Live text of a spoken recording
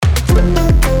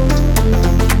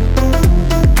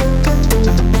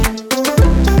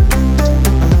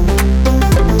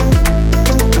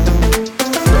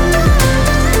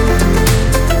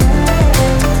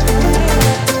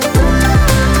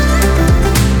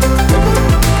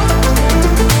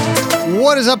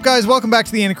What is up, guys? Welcome back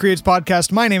to the Anna Creates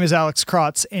podcast. My name is Alex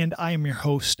Krotz, and I am your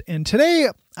host. And today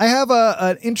I have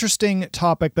an interesting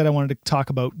topic that I wanted to talk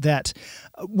about that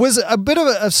was a bit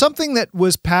of something that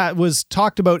was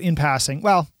talked about in passing.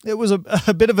 Well, it was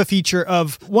a bit of a feature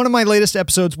of one of my latest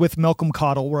episodes with Malcolm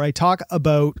Cottle, where he talks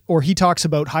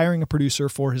about hiring a producer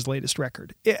for his latest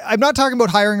record. I'm not talking about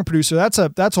hiring a producer. That's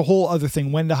a whole other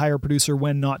thing. When to hire a producer,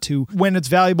 when not to, when it's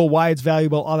valuable, why it's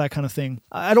valuable, all that kind of thing.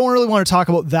 I don't really want to talk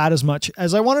about that as much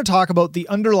as I want to talk about the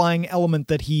underlying element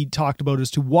that he talked about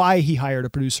as to why he hired a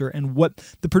producer and what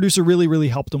the producer really, really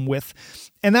helped him with.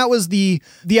 And that was the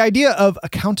idea of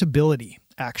accountability,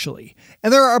 actually.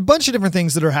 And there are a bunch of different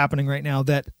things that are happening right now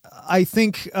that I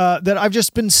think that I've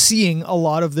just been seeing a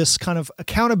lot of this kind of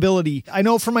accountability. I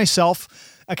know for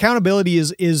myself, accountability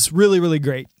is really, really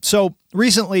great. So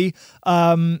recently,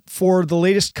 for the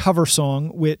latest cover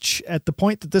song, which at the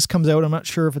point that this comes out, I'm not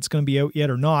sure if it's going to be out yet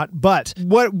or not, but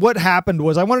what happened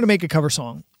was I wanted to make a cover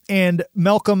song. And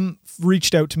Malcolm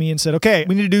reached out to me and said, okay,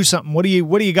 we need to do something. What do you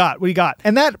got? What do you got?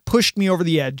 And that pushed me over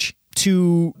the edge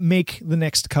to make the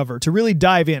next cover, to really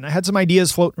dive in. I had some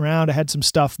ideas floating around. I had some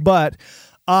stuff, but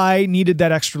I needed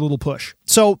that extra little push.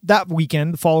 So that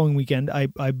weekend, the following weekend, I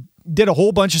did a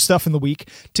whole bunch of stuff in the week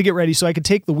to get ready so I could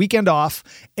take the weekend off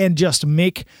and just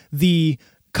make the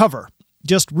cover.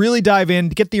 Just really dive in,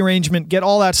 get the arrangement, get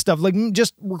all that stuff, like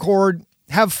just record,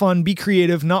 have fun, be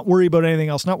creative, not worry about anything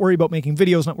else, not worry about making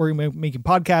videos, not worrying about making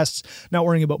podcasts, not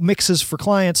worrying about mixes for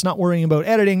clients, not worrying about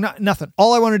editing, nothing.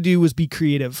 All I wanted to do was be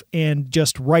creative and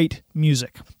just write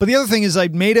music. But the other thing is I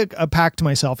made a pact to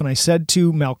myself, and I said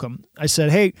to Malcolm, I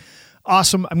said, hey,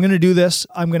 awesome, I'm going to do this.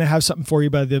 I'm going to have something for you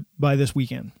by this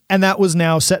weekend. And that was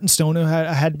now set in stone.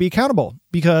 I had to be accountable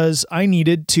because I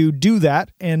needed to do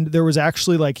that. And there was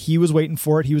actually he was waiting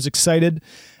for it. He was excited.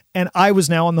 And I was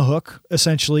now on the hook,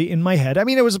 essentially, in my head. I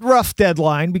mean, it was a rough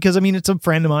deadline because, it's a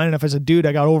friend of mine. And if I said, dude,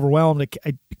 I got overwhelmed,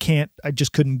 I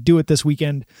just couldn't do it this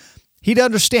weekend, he'd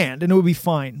understand and it would be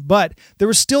fine. But there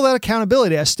was still that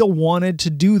accountability. I still wanted to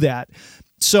do that.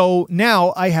 So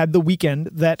now I had the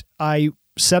weekend that I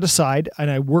set aside and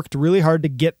I worked really hard to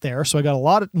get there. So I got a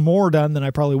lot more done than I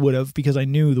probably would have because I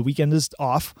knew the weekend is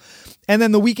off. And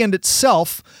then the weekend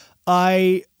itself,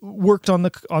 I worked on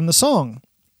the song.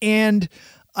 And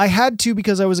I had to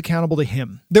because I was accountable to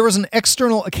him. There was an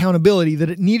external accountability that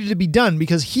it needed to be done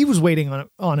because he was waiting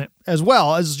on it as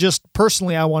well as just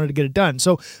personally I wanted to get it done.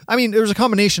 So, there was a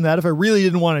combination of that. If I really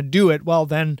didn't want to do it, well,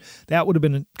 then that would have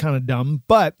been kind of dumb.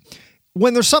 But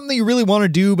when there's something that you really want to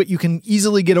do, but you can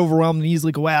easily get overwhelmed and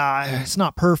easily go, it's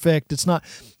not perfect. It's not,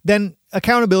 then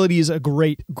accountability is a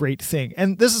great, great thing.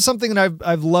 And this is something that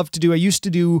I've loved to do. I used to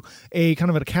do a kind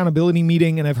of an accountability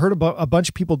meeting, and I've heard about a bunch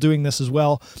of people doing this as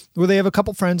well, where they have a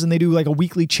couple friends and they do a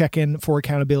weekly check-in for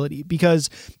accountability, because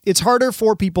it's harder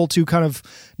for people to kind of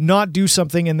not do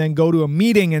something and then go to a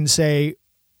meeting and say,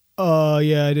 oh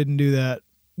yeah, I didn't do that.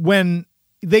 When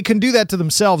they can do that to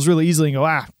themselves really easily and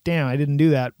go, damn, I didn't do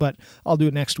that, but I'll do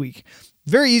it next week.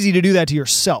 Very easy to do that to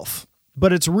yourself,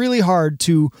 but it's really hard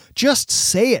to just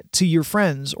say it to your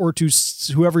friends or to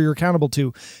whoever you're accountable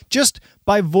to. Just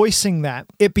by voicing that,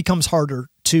 it becomes harder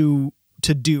to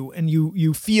do, and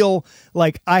you feel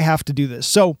like I have to do this.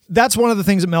 So that's one of the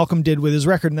things that Malcolm did with his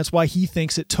record, and that's why he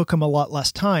thinks it took him a lot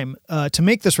less time to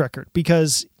make this record,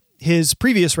 because his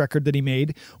previous record that he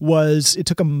made it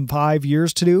took him 5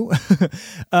 years to do.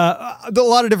 A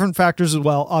lot of different factors as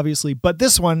well, obviously. But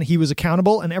this one, he was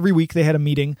accountable, and every week they had a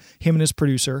meeting, him and his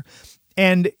producer.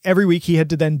 And every week he had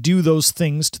to then do those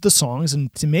things to the songs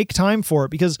and to make time for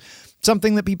it, because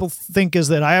something that people think is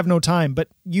that I have no time, but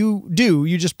you do.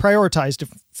 You just prioritize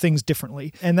things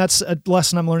differently. And that's a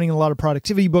lesson I'm learning in a lot of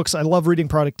productivity books. I love reading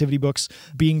productivity books.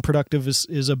 Being productive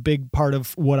is a big part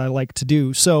of what I like to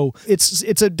do. So it's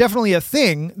definitely a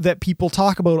thing that people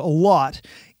talk about a lot.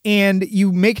 And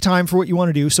you make time for what you want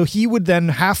to do. So he would then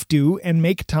have to and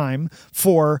make time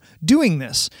for doing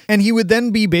this. And he would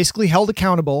then be basically held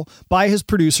accountable by his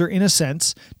producer, in a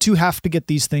sense, to have to get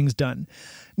these things done.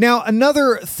 Now,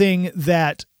 another thing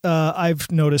that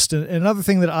I've noticed, another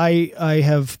thing that I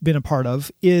have been a part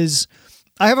of, is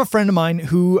I have a friend of mine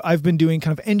who I've been doing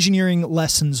kind of engineering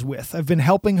lessons with. I've been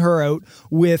helping her out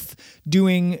with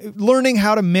learning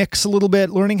how to mix a little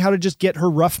bit, learning how to just get her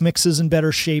rough mixes in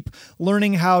better shape,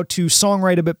 learning how to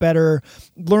songwrite a bit better,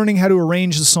 learning how to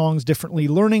arrange the songs differently,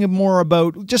 learning more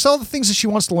about just all the things that she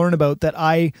wants to learn about that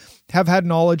I have had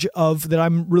knowledge of, that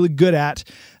I'm really good at.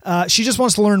 She just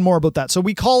wants to learn more about that. So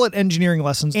we call it engineering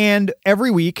lessons. And every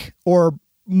week, or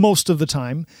most of the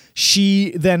time,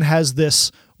 she then has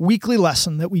this weekly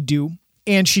lesson that we do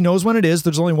And she knows when it is.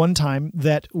 There's only one time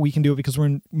that we can do it because we're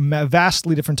in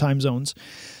vastly different time zones.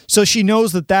 So she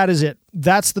knows that that is it.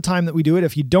 That's the time that we do it.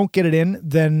 If you don't get it in,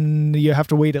 then you have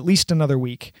to wait at least another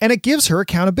week. And it gives her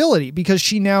accountability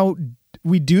because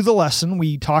we do the lesson,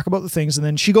 we talk about the things, and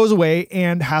then she goes away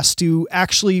and has to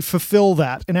actually fulfill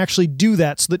that and actually do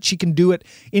that so that she can do it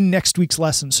in next week's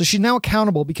lesson. So she's now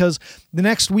accountable because the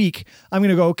next week I'm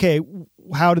going to go, okay,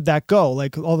 how did that go?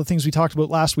 Like all the things we talked about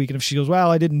last week. And if she goes,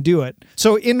 well, I didn't do it.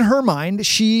 So in her mind,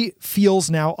 she feels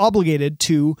now obligated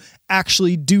to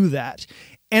actually do that.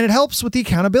 And it helps with the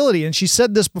accountability. And she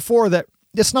said this before, that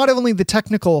it's not only the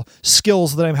technical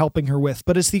skills that I'm helping her with,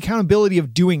 but it's the accountability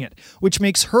of doing it, which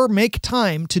makes her make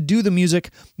time to do the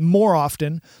music more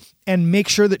often and make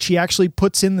sure that she actually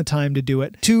puts in the time to do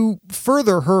it to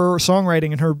further her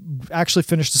songwriting and her actually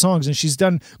finish the songs. And she's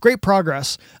done great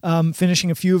progress finishing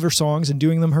a few of her songs and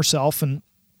doing them herself and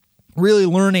really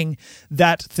learning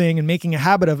that thing and making a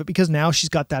habit of it because now she's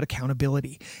got that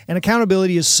accountability. And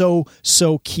accountability is so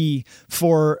key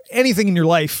for anything in your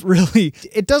life, really.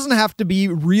 It doesn't have to be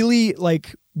really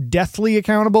like deathly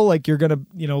accountable, like you're going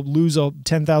to, lose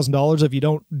 $10,000 if you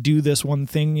don't do this one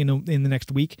thing, in the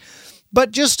next week.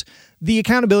 But just the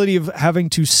accountability of having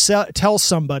to tell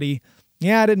somebody,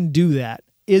 yeah, I didn't do that,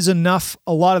 is enough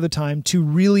a lot of the time to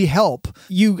really help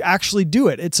you actually do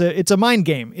it. It's a mind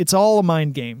game. It's all a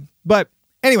mind game. But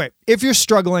anyway, if you're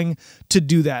struggling to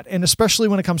do that, and especially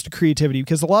when it comes to creativity,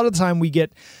 because a lot of the time we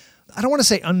get, I don't want to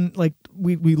say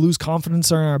we lose confidence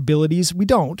in our abilities. We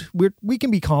don't. We can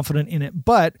be confident in it,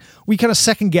 but we kind of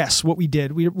second guess what we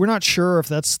did. We're not sure if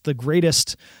that's the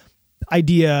greatest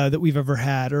idea that we've ever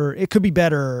had, or it could be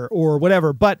better or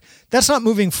whatever, but that's not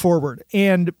moving forward.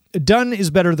 And done is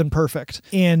better than perfect.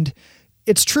 And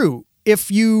it's true.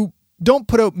 If you don't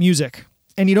put out music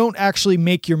and you don't actually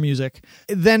make your music,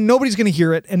 then nobody's going to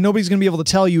hear it and nobody's going to be able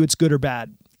to tell you it's good or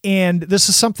bad. And this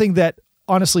is something that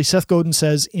honestly Seth Godin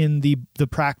says in the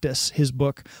Practice, his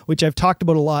book, which I've talked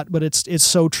about a lot, but it's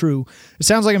so true. It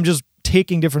sounds like I'm just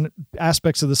taking different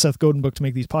aspects of the Seth Godin book to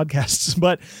make these podcasts,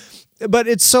 but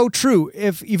it's so true.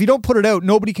 If you don't put it out,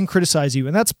 nobody can criticize you.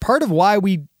 And that's part of why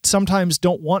we sometimes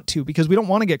don't want to, because we don't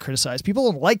want to get criticized.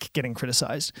 People don't like getting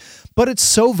criticized, but it's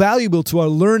so valuable to our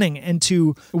learning and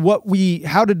to how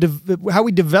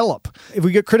we develop. If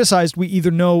we get criticized, we either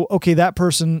know, okay, that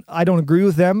person, I don't agree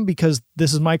with them because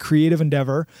this is my creative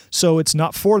endeavor, so it's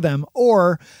not for them,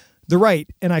 or they're right.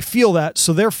 And I feel that.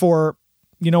 So therefore,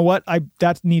 you know what?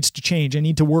 That needs to change. I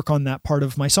need to work on that part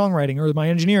of my songwriting or my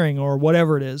engineering or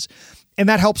whatever it is. And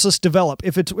that helps us develop.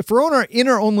 If we're in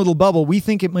our own little bubble, we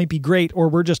think it might be great, or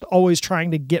we're just always trying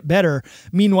to get better.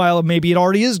 Meanwhile, maybe it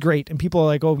already is great. And people are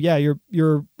like, oh yeah,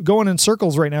 you're going in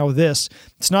circles right now with this.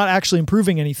 It's not actually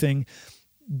improving anything.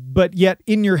 But yet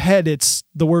in your head, it's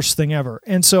the worst thing ever.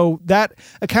 And so that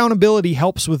accountability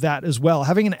helps with that as well,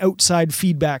 having an outside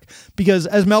feedback, because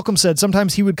as Malcolm said,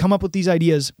 sometimes he would come up with these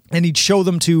ideas and he'd show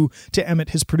them to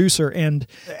Emmett, his producer, and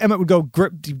Emmett would go,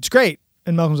 it's great.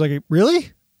 And Malcolm's like,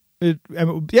 really?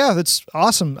 Yeah, that's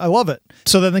awesome. I love it.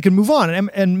 So then they could move on,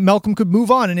 and Malcolm could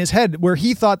move on in his head where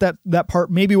he thought that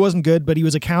part maybe wasn't good, but he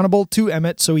was accountable to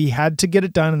Emmett. So he had to get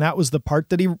it done. And that was the part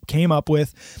that he came up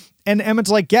with. And Emmett's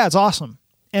like, yeah, it's awesome.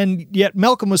 And yet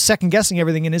Malcolm was second guessing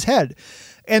everything in his head.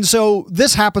 And so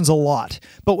this happens a lot.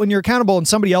 But when you're accountable and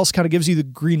somebody else kind of gives you the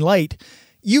green light,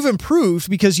 you've improved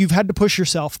because you've had to push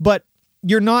yourself, but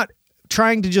you're not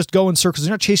trying to just go in circles.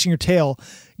 You're not chasing your tail,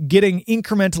 getting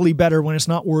incrementally better when it's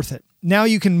not worth it. Now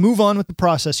you can move on with the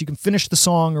process. You can finish the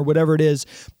song or whatever it is,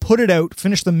 put it out,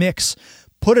 finish the mix,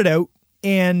 put it out,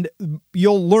 and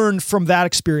you'll learn from that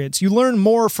experience. You learn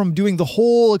more from doing the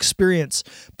whole experience,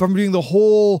 from doing the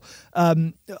whole,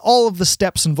 all of the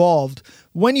steps involved.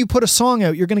 When you put a song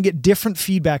out, you're going to get different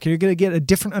feedback. You're going to get a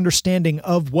different understanding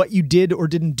of what you did or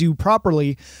didn't do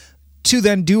properly, to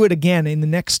then do it again in the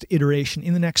next iteration,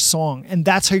 in the next song. And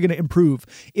that's how you're going to improve.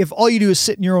 If all you do is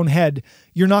sit in your own head,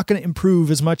 you're not going to improve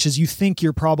as much as you think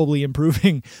you're probably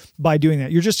improving by doing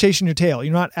that. You're just chasing your tail.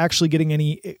 You're not actually getting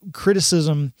any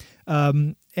criticism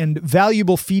and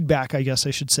valuable feedback, I guess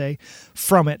I should say,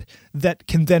 from it that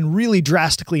can then really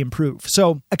drastically improve.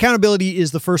 So accountability is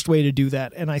the first way to do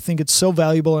that. And I think it's so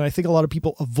valuable, and I think a lot of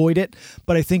people avoid it,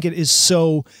 but I think it is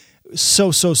so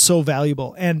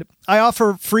valuable. And I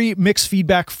offer free mix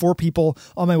feedback for people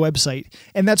on my website.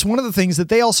 And that's one of the things that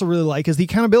they also really like, is the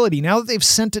accountability. Now that they've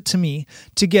sent it to me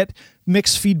to get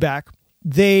mix feedback,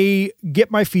 they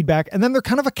get my feedback, and then they're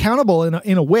kind of accountable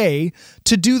in a way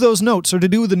to do those notes, or to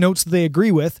do the notes that they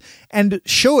agree with, and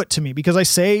show it to me, because I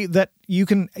say that you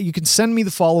can send me the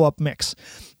follow-up mix.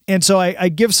 And so I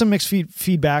give some mix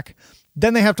feedback,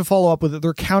 Then they have to follow up with it.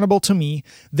 They're accountable to me.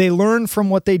 They learn from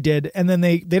what they did, and then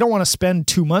they don't want to spend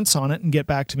 2 months on it and get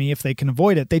back to me if they can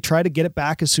avoid it. They try to get it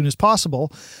back as soon as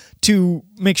possible to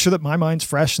make sure that my mind's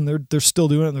fresh and they're still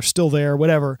doing it and they're still there,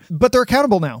 whatever. But they're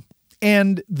accountable now.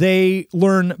 And they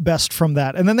learn best from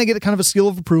that. And then they get kind of a seal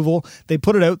of approval. They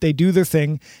put it out, they do their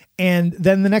thing. And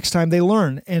then the next time they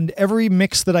learn. And every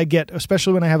mix that I get,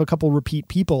 especially when I have a couple repeat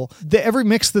people, every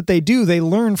mix that they do, they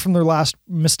learn from their last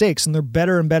mistakes and they're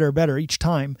better and better and better each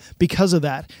time because of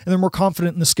that. And they're more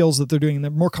confident in the skills that they're doing. And they're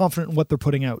more confident in what they're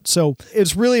putting out. So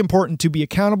it's really important to be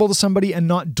accountable to somebody and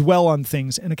not dwell on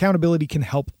things. And accountability can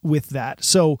help with that.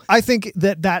 So I think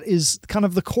that is kind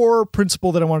of the core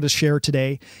principle that I wanted to share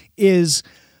today is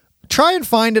try and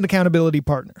find an accountability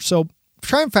partner. So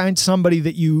try and find somebody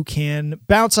that you can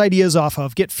bounce ideas off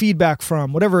of, get feedback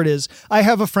from, whatever it is. I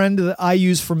have a friend that I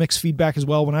use for mix feedback as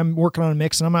well. When I'm working on a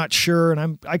mix and I'm not sure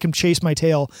and I can chase my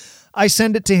tail, I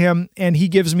send it to him and he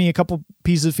gives me a couple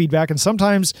pieces of feedback. And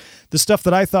sometimes the stuff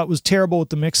that I thought was terrible with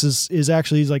the mix is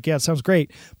actually, he's like, yeah, it sounds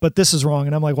great, but this is wrong.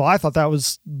 And I'm like, well, I thought that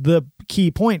was the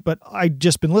key point, but I've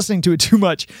just been listening to it too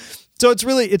much. So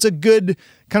it's a good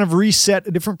kind of reset,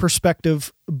 a different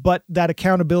perspective, but that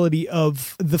accountability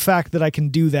of the fact that I can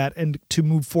do that and to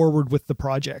move forward with the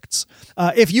projects.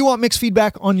 If you want mix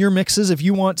feedback on your mixes, if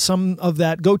you want some of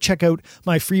that, go check out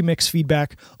my free mix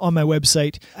feedback on my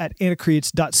website at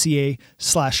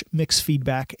anacreates.ca/mix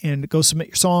feedback and go submit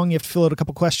your song. You have to fill out a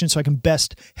couple questions so I can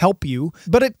best help you,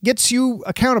 but it gets you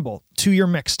accountable to your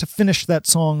mix to finish that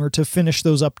song or to finish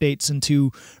those updates and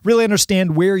to really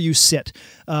understand where you sit.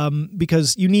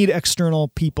 Because you need external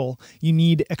people, you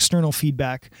need external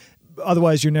feedback.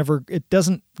 Otherwise, it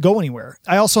doesn't go anywhere.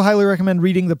 I also highly recommend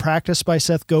reading The Practice by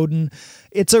Seth Godin.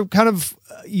 It's a kind of,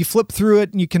 you flip through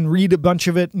it and you can read a bunch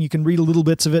of it and you can read little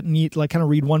bits of it and you kind of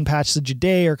read one passage a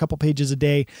day or a couple pages a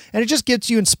day. And it just gets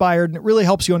you inspired and it really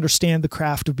helps you understand the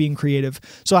craft of being creative.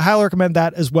 So I highly recommend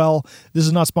that as well. This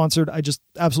is not sponsored. I just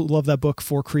absolutely love that book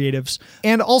for creatives.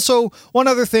 And also one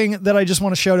other thing that I just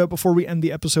want to shout out before we end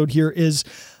the episode here is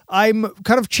I'm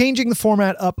kind of changing the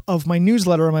format up of my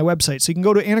newsletter on my website. So you can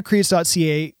go to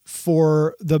anacreates.ca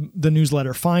for the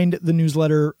newsletter. Find the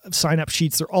newsletter sign-up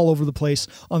sheets. They're all over the place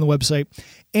on the website.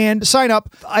 And sign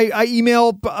up. I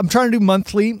email, I'm trying to do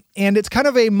monthly, and it's kind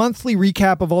of a monthly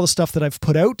recap of all the stuff that I've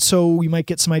put out. So you might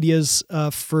get some ideas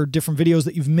for different videos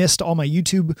that you've missed, all my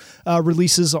YouTube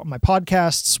releases, all my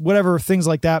podcasts, whatever, things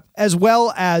like that. As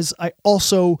well as I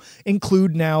also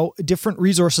include now different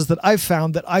resources that I've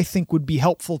found that I think would be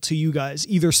helpful to you guys.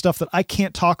 Either stuff that I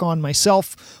can't talk on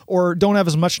myself or don't have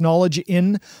as much knowledge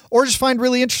in, or just find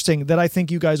really interesting that I think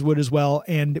you guys would as well.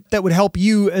 And that would help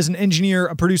you as an engineer,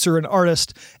 a producer, an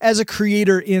artist, as a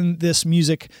creator in this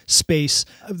music space.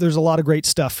 There's a lot of great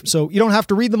stuff. So you don't have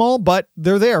to read them all, but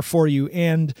they're there for you.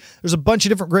 And there's a bunch of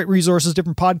different great resources,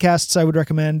 different podcasts I would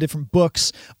recommend, different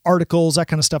books, articles, that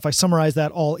kind of stuff. I summarize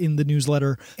that all in the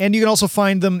newsletter. And you can also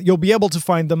find them, you'll be able to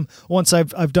find them once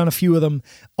I've done a few of them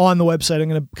on the website. I'm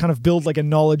going to kind of build like a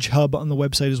knowledge hub on the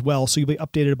website as well. So you'll be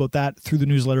updated about that through the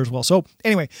newsletter as well. So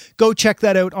anyway, go check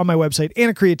that out on my website,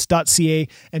 anacreates.ca,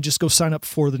 and just go sign up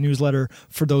for the newsletter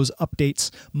for those updates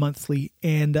monthly.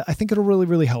 And I think it'll really,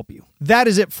 really help you. That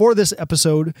is it for this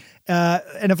episode.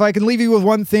 And if I can leave you with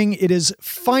one thing, it is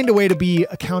find a way to be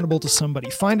accountable to somebody.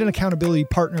 Find an accountability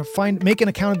partner. Make an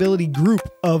accountability group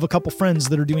of a couple friends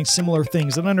that are doing similar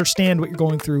things and understand what you're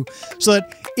going through, so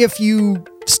that if you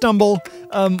stumble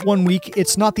 1 week,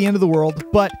 it's not the end of the world,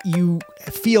 but you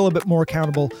feel a bit more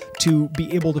accountable to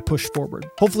be able to push forward.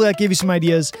 Hopefully that gave you some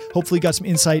ideas. Hopefully you got some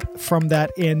insight from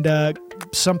that and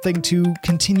something to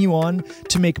continue on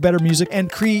to make better music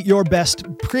and create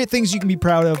things you can be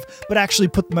proud of, but actually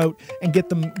put them out and get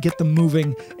them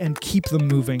moving and keep them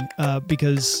moving,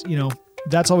 because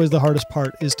that's always the hardest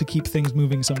part, is to keep things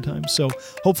moving sometimes. So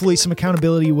hopefully some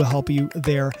accountability will help you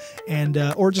there, and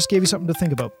or just gave you something to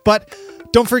think about. But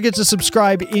don't forget to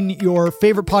subscribe in your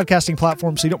favorite podcasting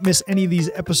platform so you don't miss any of these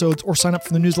episodes, or sign up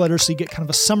for the newsletter so you get kind of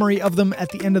a summary of them at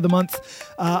the end of the month.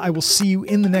 I will see you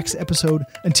in the next episode.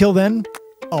 Until then,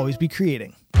 always be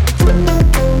creating.